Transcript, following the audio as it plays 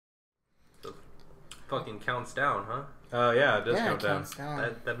fucking counts down, huh? Yeah, it does count it down. counts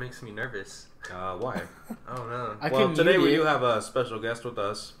down. That makes me nervous. Why? I don't know. Well, today we do have a special guest with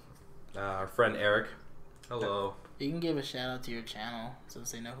us, our friend Eric. Hello. You can give a shout out to your channel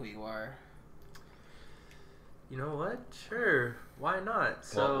since they know who you are. You know what? Sure. Why not?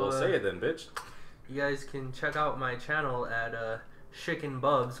 So Well, we'll say it then, bitch. You guys can check out my channel at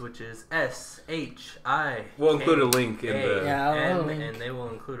ShikanBubbs, which is SHI. We'll include a link in the. Yeah, and they will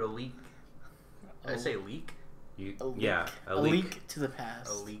include a leak. Did I say leak? A leak. Yeah, a leak to the past.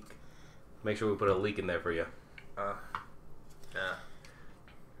 A leak. Make sure we put a link in there for you. Yeah.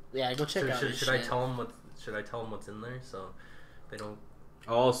 Yeah, go check out. Should I tell them what? Should I tell them what's in there so they don't?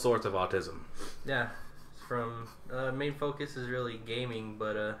 All sorts of autism. Yeah. From main focus is really gaming,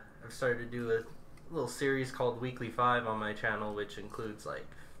 but I've started to do a little series called Weekly 5 on my channel, which includes like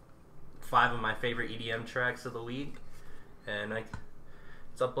 5 of my favorite EDM tracks of the week, and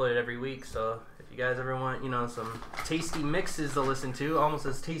it's uploaded every week. So if you guys ever want, some tasty mixes to listen to, almost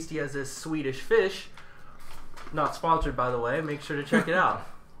as tasty as this Swedish fish, not sponsored by the way, make sure to check it out.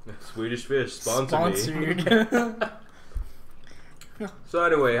 Swedish fish sponsor me. Sponsored. So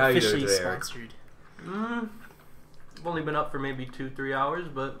anyway, how you doing Officially today, Eric? sponsored. I've only been up for maybe 2-3 hours,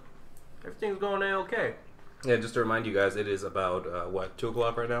 but everything's going okay. Yeah, just to remind you guys, it is about, what, 2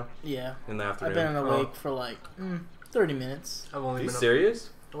 o'clock right now? Yeah. In the afternoon? I've been awake for like 30 minutes. Are you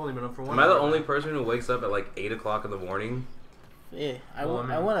serious? I've only been up for 1 Am hour. I the only person who wakes up at like 8 o'clock in the morning? Yeah, I went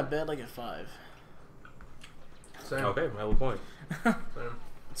to bed like at 5. Same. Okay, I have a point.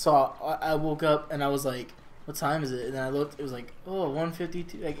 So I woke up and I was like, what time is it? And then I looked, it was like,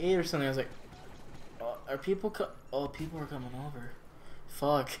 1:52, like 8 or something. I was like, are people people are coming over.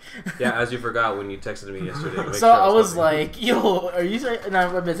 Fuck. Yeah, as you forgot when you texted me yesterday. So I was like, yo, are you saying? And I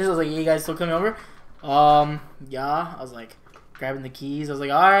was like, you guys still coming over? Yeah. I was like, grabbing the keys. I was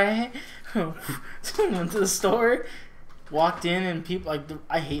like, alright. Went to the store, walked in, and people, like,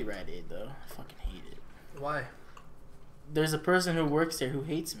 I hate Rite Aid, though. I fucking hate it. Why? There's a person who works there who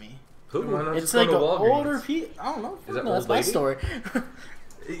hates me. Who? It's like an older people. I don't know. Is that no, that's old my lady? story.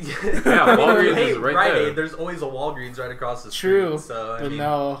 Yeah, Walgreens is right Rite there. Aid, there's always a Walgreens right across the street. True, So, but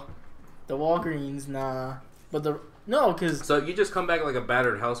no, the Walgreens, nah. But no, because So you just come back like a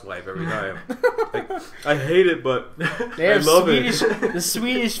battered housewife every time. Like, I hate it, but they I have love Swedish, it. the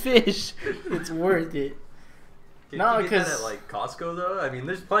Swedish fish. It's worth it. Can No, you get that 'cause- at like Costco though? I mean,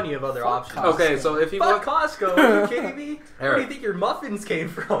 there's plenty of other Fuck options. Costco. Okay, so if you Fuck want, Costco, are you kidding me? Where do you Eric. think your muffins came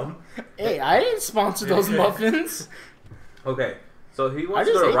from? Hey, I didn't sponsor those muffins. okay, so if he wants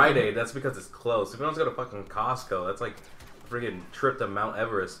I to go just to ate Rite them. Aid, that's because it's close. If he wants to go to fucking Costco, that's like friggin' trip to Mount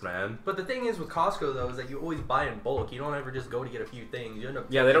Everest, man. But the thing is with Costco though is that you always buy in bulk. You don't ever just go to get a few things. You end up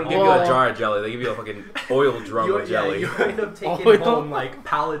Yeah, they don't give taking you a Well- jar of jelly. They give you a fucking oil drum you, of jelly. you end up taking Oil. home like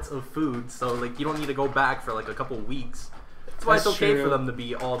pallets of food, so like you don't need to go back for like a couple weeks. That's why That's it's okay true. for them to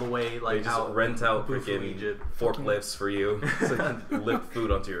be all the way like They just out rent out Bufu, freaking Egypt. forklifts for you so you can lift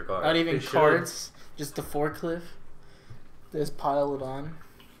food onto your car. Not even They should. carts, just the forklift. Just pile it on.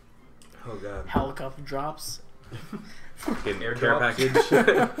 Oh god. Helicopter drops. Fucking Air care drops. package.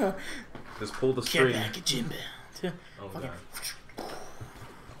 Just pull the Care string. package inbound. Oh Fucking- god.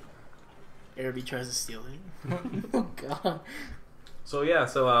 Airbnb tries to steal it. Oh god. So yeah,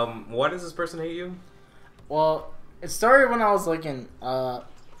 why does this person hate you? Well, it started when I was like in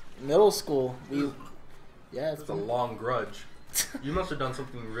middle school. Yeah, That's a long grudge. You must have done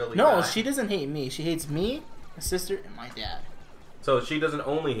something really No, bad. she doesn't hate me. She hates me, my sister, and my dad. So she doesn't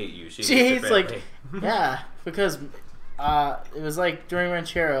only hate you. She She hates your hates family. yeah, because it was like during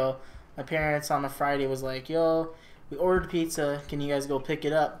Ranchero, my parents on a Friday was like, "Yo, we ordered pizza. Can you guys go pick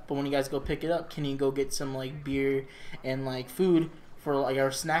it up? But when you guys go pick it up, can you go get some like beer and like food for like our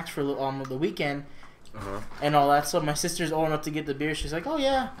snacks for the weekend?" And all that. So my sister's old enough to get the beer. She's like, "Oh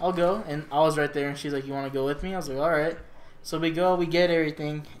yeah, I'll go." And I was right there, and she's like, "You want to go with me?" I was like, "All right." So we go, we get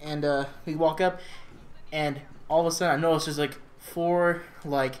everything, and we walk up, and all of a sudden I noticed there's like 4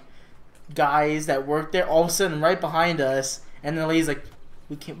 like guys that work there. All of a sudden, right behind us, and the lady's like,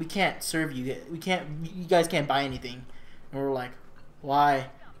 "We can't serve you. You guys can't buy anything." And we're like, "Why?"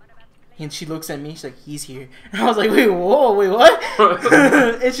 And she looks at me. She's like, "He's here." And I was like, "Wait, whoa, wait, what?"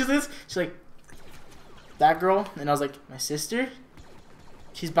 And she's like, "That girl?" And I was like, "My sister?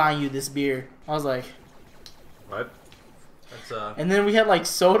 She's buying you this beer." I was like, What? That's and then we had like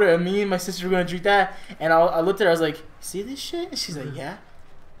soda, and me and my sister were gonna drink that. And I looked at her, I was like, "See this shit?" And she's like, "Yeah."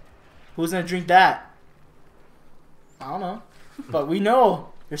 Who's gonna drink that? I don't know, but we know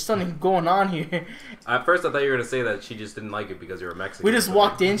there's something going on here. At first, I thought you were gonna say that she just didn't like it because you were Mexican. We just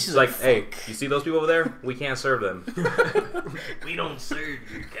walked in. She's like, "Hey, you see those people over there? We can't serve them. We don't serve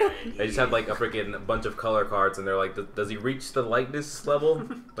your kind." They just had like a freaking bunch of color cards, and they're like, "Does he reach the lightness level?"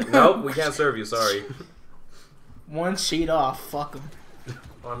 Like, nope, we can't serve you. Sorry. One shade off. Fuck him.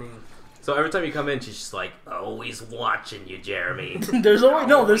 Well, I mean, So every time you come in, she's just like, "Always watching you, Jeremy." There's always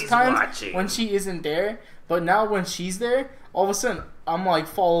no. There's Always times watching. when she isn't there, but now when she's there, all of a sudden I'm like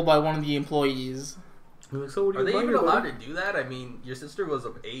followed by one of the employees. So what are they doing even here, allowed buddy? to do that? I mean, your sister was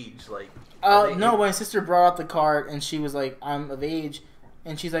of age, like. are they- No, my sister brought out the card and she was like, "I'm of age,"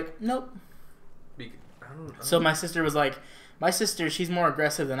 and she's like, "Nope." I don't. So my sister was like, my sister, she's more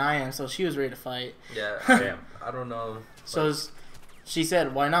aggressive than I am, so she was ready to fight. Yeah. Damn. I don't know. So she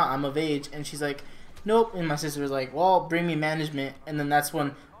said, "Why not? I'm of age," and she's like, "Nope." And my sister was like, "Well, bring me management." And then that's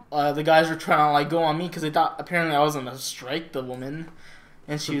when the guys were trying to like go on me because they thought apparently I was gonna strike the woman.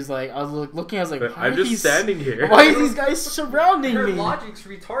 And she was like, I was looking, I was like, I'm just standing here. Why are these guys surrounding Her me? logic's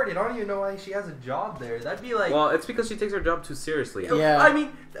retarded. I don't even know why she has a job there. That'd be like. Well, it's because she takes her job too seriously. Yeah. I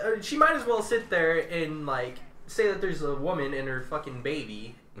mean, she might as well sit there and like say that there's a woman and her fucking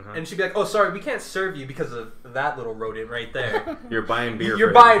baby, and she'd be like, "Oh, sorry, we can't serve you because of that little rodent right there. You're buying beer. You're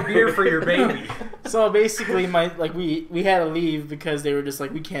for buying him." beer for your baby." So basically, we had to leave because they were just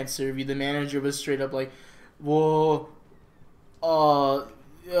like, "We can't serve you." The manager was straight up like, "Well,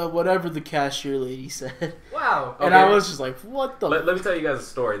 whatever the cashier lady said." Wow. And I was just like, "What the?" Let me tell you guys a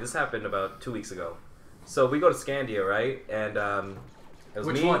story. This happened about 2 weeks ago. So we go to Scandia, right? And it was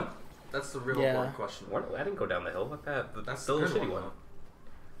Which me. one? That's the real Yeah. important question. I didn't go down the hill. What that? That's still the a good shitty one. one.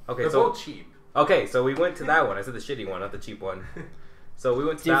 Okay, They're so both cheap. so we went to that one. I said the shitty one, not the cheap one. So we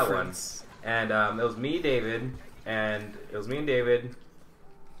went to Difference. that one, and it was me, David,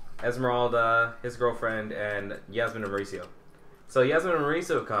 Esmeralda, his girlfriend, and Yasmin and Mauricio. So Yasmin and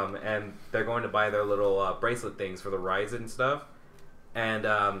Mauricio come, and they're going to buy their little bracelet things for the rides and stuff. And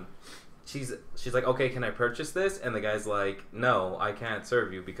she's like, "Okay, can I purchase this?" And the guy's like, "No, I can't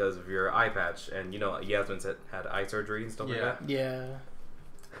serve you because of your eye patch." And you know, Yasmin's had eye surgery and stuff like that. Yeah.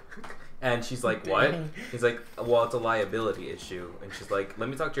 And she's like, "What?" Dang. He's like, "Well, it's a liability issue." And she's like, "Let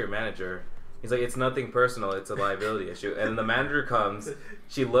me talk to your manager." He's like, "It's nothing personal. It's a liability issue." And then the manager comes.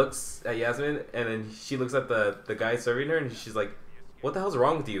 She looks at Yasmin, and then she looks at the guy serving her, and she's like, "What the hell's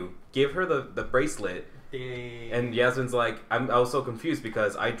wrong with you? Give her the bracelet." And Yasmin's like, I was so confused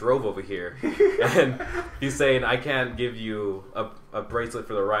because I drove over here. And he's saying, "I can't give you a bracelet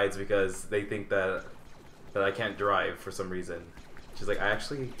for the rides because they think that I can't drive for some reason." She's like, "I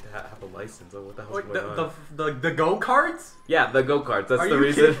actually have a license." Oh, what the hell's Like going on? the go karts? Yeah, the go-karts. That's Are the you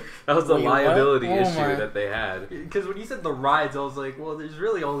reason. kidding? That was the Wait, what? liability Oh issue my. that they had. Because when you said the rides, I was like, well, there's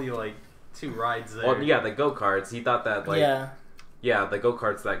really only like 2 rides there. Well, yeah, the go-karts. He thought that, like... Yeah. Yeah, the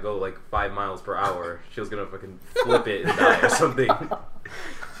go-karts that go, like, 5 miles per hour. She was gonna fucking flip it and die or something.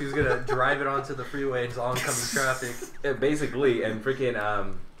 She was gonna drive it onto the freeway into oncoming traffic. Yeah, basically, and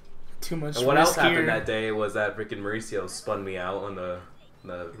freaking, Too much. and what else riskier. happened that day was that freaking Mauricio spun me out on the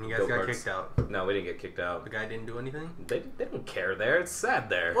And you guys got go-karts. kicked out. No, we didn't get kicked out. The guy didn't do anything? They don't care there. It's sad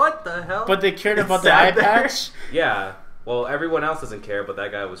there. What the hell? But they cared It's about the sad eye there. patch. Yeah. Well, everyone else doesn't care, but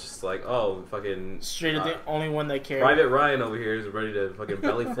that guy was just like, "Oh, fucking Straight up the only one that cared. Private Ryan over here is ready to fucking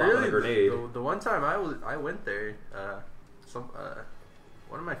belly flop on a grenade." The one time I went there,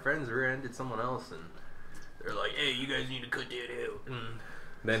 one of my friends rear-ended someone else, and they're like, "Hey, you guys need to cut that out." And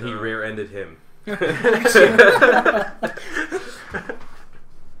Then he so- rear-ended him. Oh.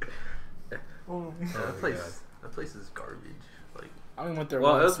 Yeah, Oh, that place is garbage. Like, I only went there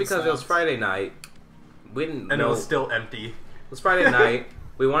Well, once it was and because it was stopped. Friday night. We didn't and know. it was still empty. It was Friday night.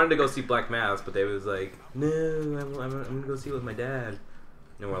 We wanted to go see Black Mass, but David was like, "No, I'm gonna go see it with my dad."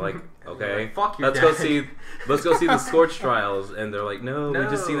 And we're like, "Okay, Like, fuck your let's dad." go see the Scorch Trials." And they're like, "No, we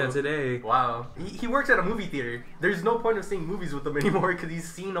just seen that No. today." Wow. He works at a movie theater. There's no point of seeing movies with him anymore because he's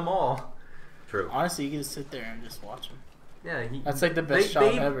seen them all. True. Honestly, you can just sit there and just watch them. Yeah, That's like the best job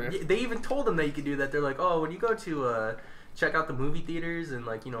ever. They even told him that you could do that. They're like, "Oh, when you go to check out the movie theaters and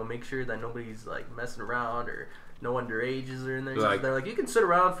like make sure that nobody's like messing around or no underages are in there." Like- They're like, "You can sit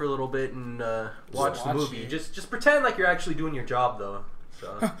around for a little bit and watch the watch movie. it. Just pretend like you're actually doing your job though."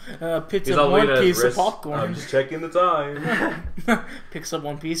 So Picks He's up all one looking at his piece of wrist. popcorn. I'm just checking the time. Picks up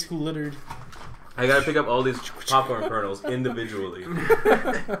one piece. Who littered? I gotta pick up all these popcorn kernels individually.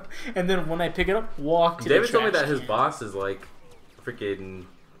 And then when I pick it up, walk to David the told me trash that his can. boss is like freaking.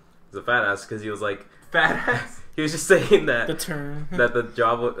 He's a fat ass because he was like. fat ass. He was just saying that The term. that the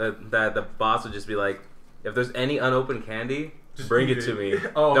job that the boss would just be like, if there's any unopened candy, Just bring eat it to it. me.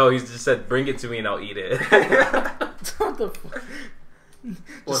 Oh. No, he's just said bring it to me and I'll eat it. What the fuck?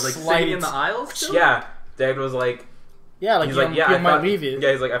 Was like slide sitting it. in the aisles? Still? Yeah, Dad was like, Yeah, like he's you, like, yeah, you I might found, leave it.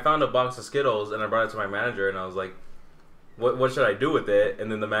 yeah, he's like, I found a box of Skittles and I brought it to my manager and I was like, what should I do with it?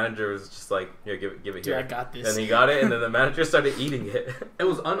 And then the manager was just like, yeah, give it Dude, here. I got this. And he got it, and then the manager started eating it. It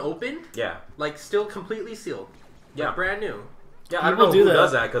was unopened? Yeah. Like, still completely sealed? Yeah. Like, brand new? Yeah, I don't People know do who that.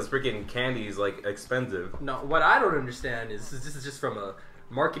 does that, because freaking candy is, like, expensive. No, what I don't understand is this is just from a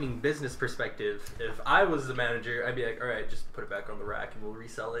marketing business perspective. If I was the manager, I'd be like, alright, just put it back on the rack and we'll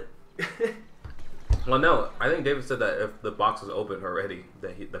resell it. Well, no, I think David said that if the box was open already,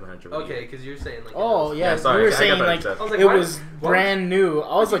 that the manager would eat Okay, it. because you're saying like... Oh, yeah, sorry, you were I got saying that like, upset. I was like, it why- was why brand new.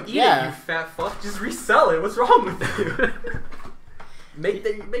 I was like, Eat it, yeah. you fat fuck. Just resell it. What's wrong with you? make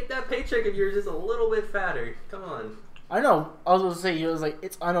that paycheck of yours just a little bit fatter. Come on. I know. I was going to say, it was like,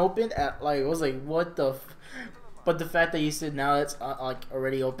 it's unopened at, like, it was like, what the but the fact that you said now it's, like,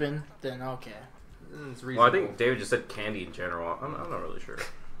 already open, then okay. It's Well, I reasonable. think David just said candy in general. I'm not really sure.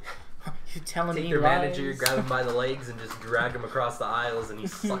 You telling Take me your lies? manager, grab him by the legs, and just drag him across the aisles, and he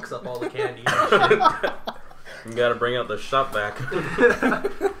sucks up all the candy. You gotta bring out the shop vac.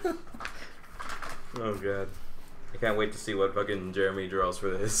 Oh, God. I can't wait to see what fucking Jeremy draws for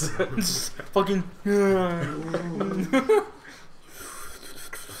this. Fucking.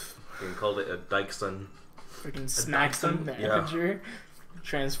 You called it a Dykeson. Freaking smacks him, the Yeah. manager.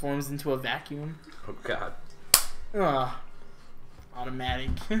 Transforms into a vacuum. Oh, God. Ugh. Automatic.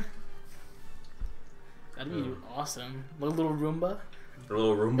 That'd be awesome. Like a little Roomba. A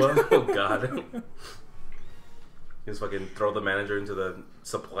little Roomba? Oh, God. Just fucking throw the manager into the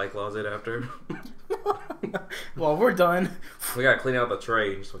supply closet after. Well, we're done. We gotta clean out the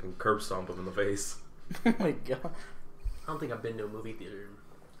tray and just fucking curb stomp him in the face. Oh my god. I don't think I've been to a movie theater.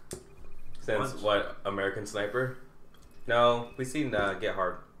 Since, Once. what, American Sniper? No, we seen Get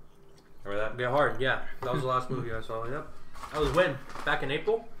Hard. Remember that? Be hard, yeah. That was the last movie I saw. Yep. That was when? Back in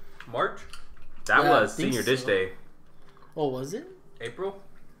April? March? That Yeah, I was think Senior Dish so. Day. Oh, was it? April?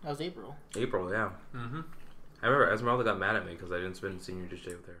 That was April. April, yeah. Mm-hmm. I remember Esmeralda got mad at me because I didn't spend Senior Dish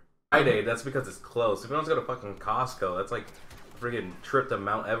Day with her. Friday, that's because it's close. If you want to go to fucking Costco, that's like a freaking trip to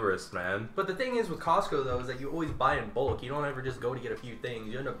Mount Everest, man. But the thing is with Costco, though, is that you always buy in bulk. You don't ever just go to get a few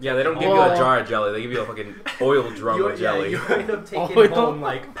things. You end up Yeah, they don't give taking you Oh. a jar of jelly. They give you a fucking oil drum you, of jelly. Yeah, you end up taking Oil. home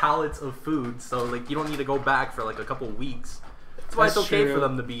like pallets of food, so like you don't need to go back for like a couple weeks. That's why That's it's okay true. for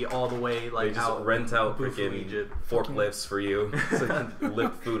them to be all the way like They just out rent out booth from freaking Egypt. forklifts for you so you can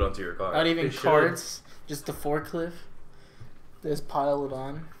lift food onto your car. Not even They should. carts, just the forklift. Just pile it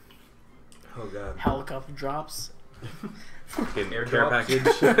on. Oh, God. Helicopter drops. Fucking Air care drops.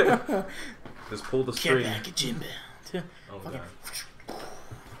 package. Just pull the Care string. package inbound. Oh, Fucking- God.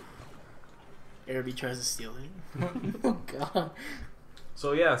 Everybody tries to steal it. Oh god.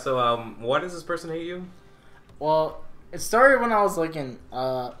 So, yeah, why does this person hate you? Well, it started when I was like in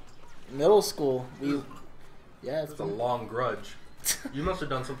middle school. Yeah, It's a long grudge. You must have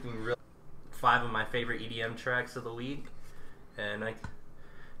done something real. 5 of my favorite EDM tracks of the week, and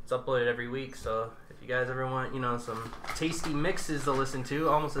it's uploaded every week. So if you guys ever want, some tasty mixes to listen to,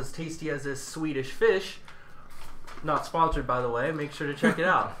 almost as tasty as this Swedish fish, not sponsored by the way, make sure to check it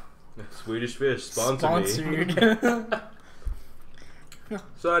out. Swedish Fish, sponsor me. Sponsored.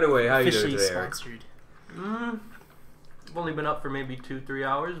 So, anyway, how you doing Officially today, Eric? sponsored. I've only been up for maybe 2-3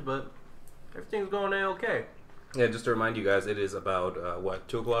 hours, but everything's going okay. Yeah, just to remind you guys, it is about,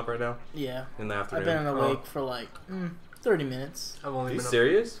 2 o'clock right now? Yeah. In the I've afternoon. been awake for like 30 minutes. I've Are only you been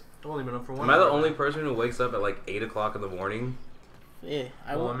serious? I've only been up for 1 Am I the hour. only person who wakes up at like 8 o'clock in the morning? Yeah,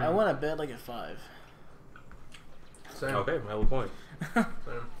 I Well, I mean- went to bed like at 5. Same. Okay, I have a point. Same.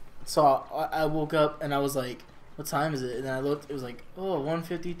 So I woke up and I was like, what time is it? And then I looked, it was like,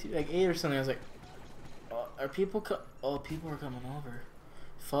 1:52, like 8 or something. I was like, are people people are coming over.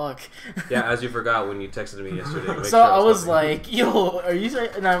 Fuck. Yeah, as you forgot when you texted me yesterday. to make So sure I was coming. like, yo, are you saying?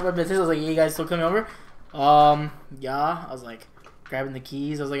 And I was like, you guys still coming over? Yeah. I was like, grabbing the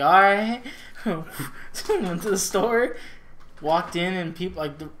keys. I was like, alright. Went to the store, walked in, and people,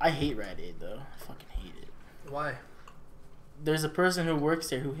 like, I hate Rite Aid, though. I fucking hate it. Why? There's a person who works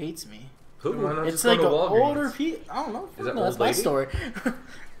there who hates me. Who? Why not It's just go like to an Walgreens? older people. I don't know. Is that No, that's old my lady? story.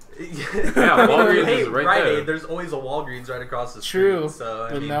 Yeah, Walgreens Hey, is right Rite there. Aid, there's always a Walgreens right across the True, street. So,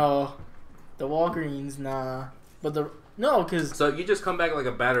 I but mean, no, the Walgreens, nah. But no, because So you just come back like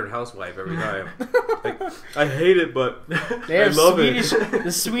a battered housewife every time. Like, I hate it, but they I have love Swedish, it.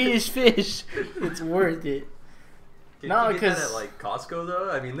 the Swedish fish. It's worth it. Can No, you get that 'cause- at like Costco though?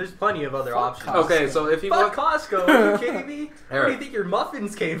 I mean, there's plenty of other Fuck options. Costco. Okay, so if you Fuck want, Costco, are you kidding me? Where do Eric. you think your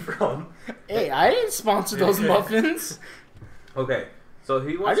muffins came from? Hey, I didn't sponsor those muffins. okay, so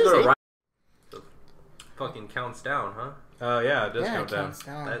he I wants to just go to ate- Rite. fucking counts down, huh? Yeah, it does Yeah, count it counts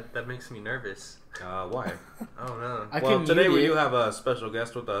down. That makes me nervous. Why? I don't know. Well, today we do have a special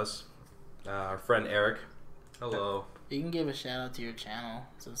guest with us, our friend Eric. Hello. You can give a shout out to your channel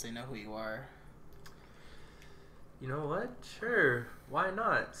since they know who you are. You know what? Sure. Why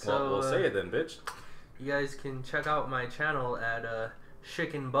not? So Well, we'll say it then, bitch. you guys can check out my channel at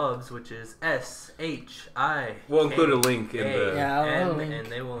ShikanBubbs, which is SHI. We'll include a link in the. Yeah, I'll link. And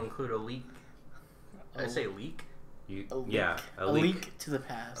they will include a leak. Did I say leak? A leak. Yeah, A leak to the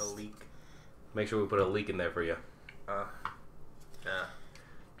past. A leak. Make sure we put a link in there for you. Yeah.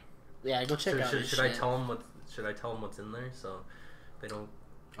 Yeah, go check out Should his I shit. tell them what? Should I tell them what's in there so they don't?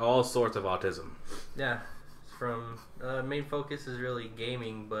 All sorts of autism. Yeah. From main focus is really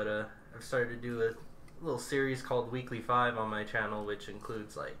gaming, but I've started to do a little series called Weekly 5 on my channel, which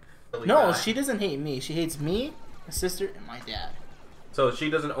includes like. No, she doesn't hate me. She hates me, my sister, and my dad. So she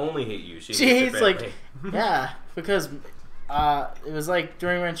doesn't only hate you. She hates your like family. yeah, because it was like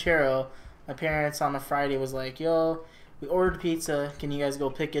during Ranchero, my parents on a Friday was like, "Yo, we ordered pizza. Can you guys go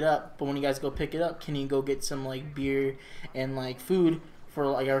pick it up? But when you guys go pick it up, can you go get some like beer and like food for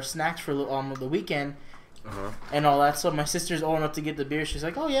like our snacks for the weekend?" And all that. So my sister's old enough to get the beer. She's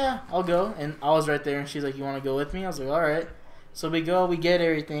like, "Oh yeah, I'll go." And I was right there, and she's like, "You want to go with me?" I was like, "All right." So we go, we get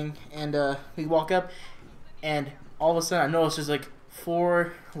everything, and we walk up, and all of a sudden I noticed there's like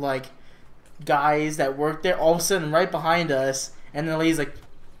 4 like guys that work there. All of a sudden, right behind us, and the lady's like,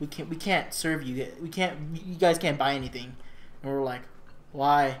 "We can't serve you. You guys can't buy anything." And we're like,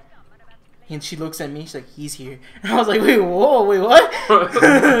 "Why?" And she looks at me. She's like, "He's here." And I was like, "Wait, whoa, wait, what?"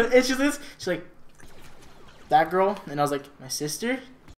 And she's like, "That girl," and I was like, "My sister."